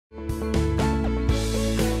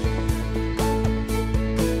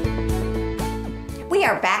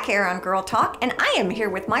are back here on Girl Talk, and I am here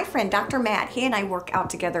with my friend, Dr. Matt. He and I work out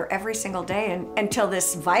together every single day until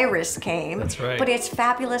this virus came. That's right. But it's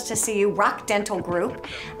fabulous to see you, ROC Dental Group.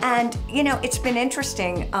 And, you know, it's been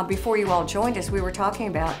interesting. Before you all joined us, we were talking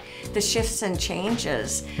about the shifts and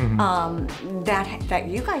changes that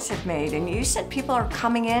you guys have made. And you said people are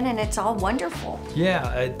coming in and it's all wonderful.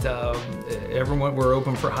 Yeah, everyone, we're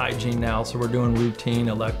open for hygiene now, so we're doing routine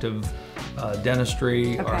elective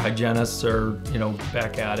dentistry. Okay. Our hygienists are,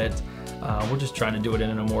 back at it. We're just trying to do it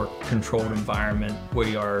in a more controlled environment.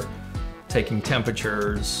 We are taking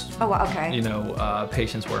temperatures. Oh, wow, okay.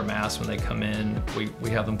 Patients wear masks when they come in. We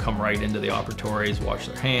have them come right into the operatories, wash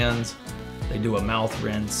their hands. They do a mouth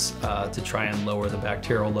rinse to try and lower the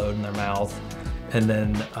bacterial load in their mouth. And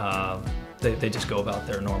then they just go about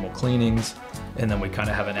their normal cleanings. And then we kind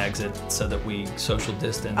of have an exit so that we social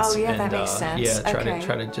distance. Oh yeah, and, that makes sense. Yeah,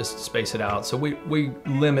 try to just space it out. So we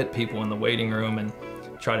limit people in the waiting room and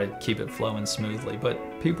try to keep it flowing smoothly. But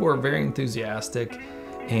people are very enthusiastic,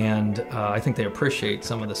 and I think they appreciate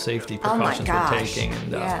some of the safety precautions we're taking.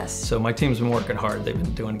 And yes. So my team's been working hard. They've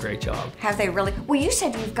been doing a great job. Have they really? Well, you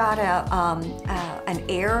said you've got an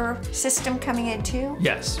air system coming in too?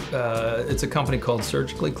 Yes, it's a company called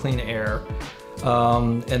Surgically Clean Air.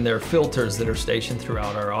 And there are filters that are stationed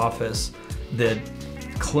throughout our office that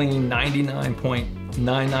clean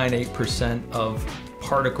 99.998% of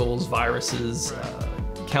particles, viruses,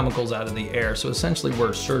 chemicals out of the air. So essentially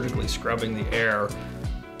we're surgically scrubbing the air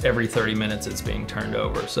every 30 minutes it's being turned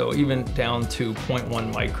over. So even down to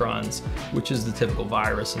 0.1 microns, which is the typical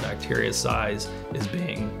virus and bacteria size, is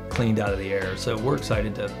being cleaned out of the air. So we're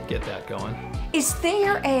excited to get that going. Is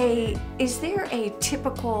there a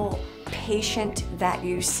typical patient that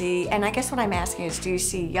you see? And I guess what I'm asking is, do you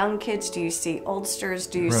see young kids? Do you see oldsters?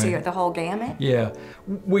 Do you see the whole gamut? Yeah,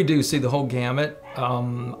 we do see the whole gamut.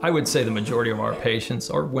 I would say the majority of our patients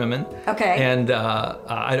are women. Okay. And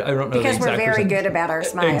I don't know because the exact we're very good about our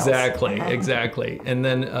smiles. Exactly, exactly. And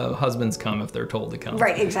then husbands come if they're told to come.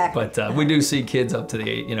 Right, exactly. But we do see kids up to the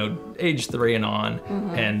age 3 and on,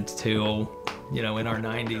 and till in our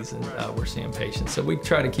 90s, and we're seeing patients. So we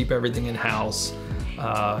try to keep everything in house.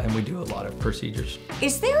 And we do a lot of procedures.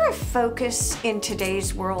 Is there a focus in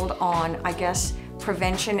today's world on, I guess,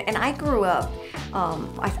 prevention? And I grew up,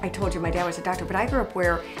 I told you my dad was a doctor, but I grew up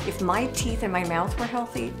where if my teeth and my mouth were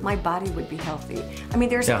healthy, my body would be healthy. I mean,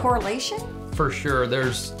 there's a correlation? For sure.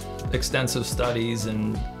 There's extensive studies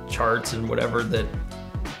and charts and whatever that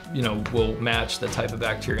will match the type of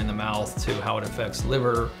bacteria in the mouth to how it affects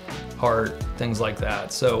liver, heart, things like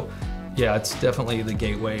that. So yeah, it's definitely the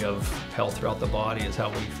gateway of health throughout the body is how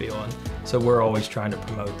we feel. And so we're always trying to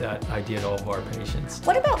promote that idea to all of our patients.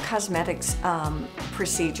 What about cosmetics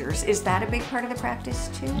procedures? Is that a big part of the practice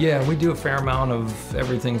too? Yeah, we do a fair amount of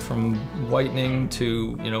everything from whitening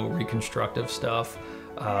to, reconstructive stuff,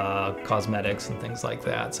 cosmetics and things like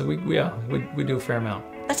that. So we do a fair amount.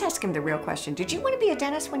 Let's ask him the real question. Did you want to be a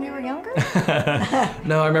dentist when you were younger?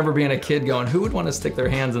 No, I remember being a kid going, who would want to stick their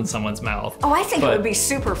hands in someone's mouth? Oh, I think it would be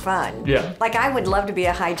super fun. Yeah. Like I would love to be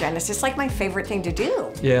a hygienist. It's like my favorite thing to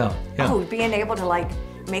do. Yeah. Oh, being able to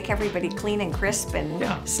make everybody clean and crisp and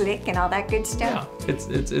slick and all that good stuff.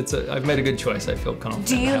 Yeah, I've made a good choice. I feel confident.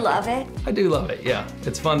 Do you love it? I do love it, yeah.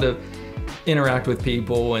 It's fun to interact with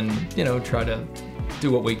people and, try to do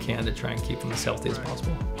what we can to try and keep them as healthy as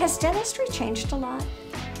possible. Has dentistry changed a lot?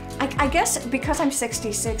 I guess because I'm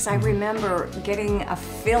 66, I remember getting a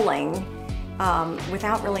filling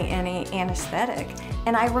without really any anesthetic.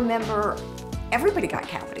 And I remember everybody got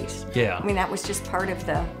cavities. Yeah. I mean, that was just part of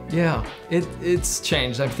the... Yeah, it's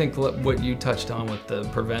changed. I think what you touched on with the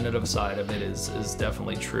preventative side of it is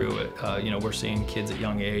definitely true. We're seeing kids at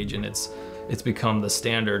young age, and it's become the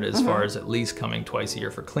standard as far as at least coming twice a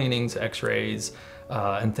year for cleanings, x-rays,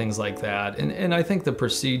 and things like that. And I think the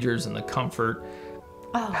procedures and the comfort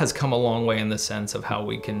has come a long way in the sense of how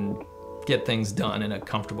we can get things done in a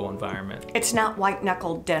comfortable environment. It's not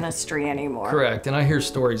white-knuckle dentistry anymore. Correct, and I hear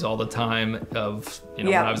stories all the time of,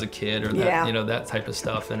 when I was a kid or that, that type of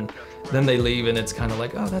stuff, and then they leave and it's kind of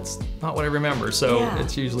like, oh, that's not what I remember. So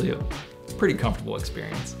it's usually a pretty comfortable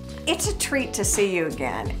experience. It's a treat to see you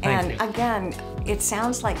again. Thank you. Again, it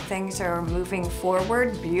sounds like things are moving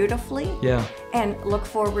forward beautifully. Yeah. And look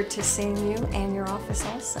forward to seeing you and your office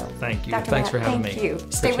also. Thank you. Dr. Thanks Matt, for having me. Thank you.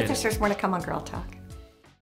 Stay with us. There's more to come on Girl Talk.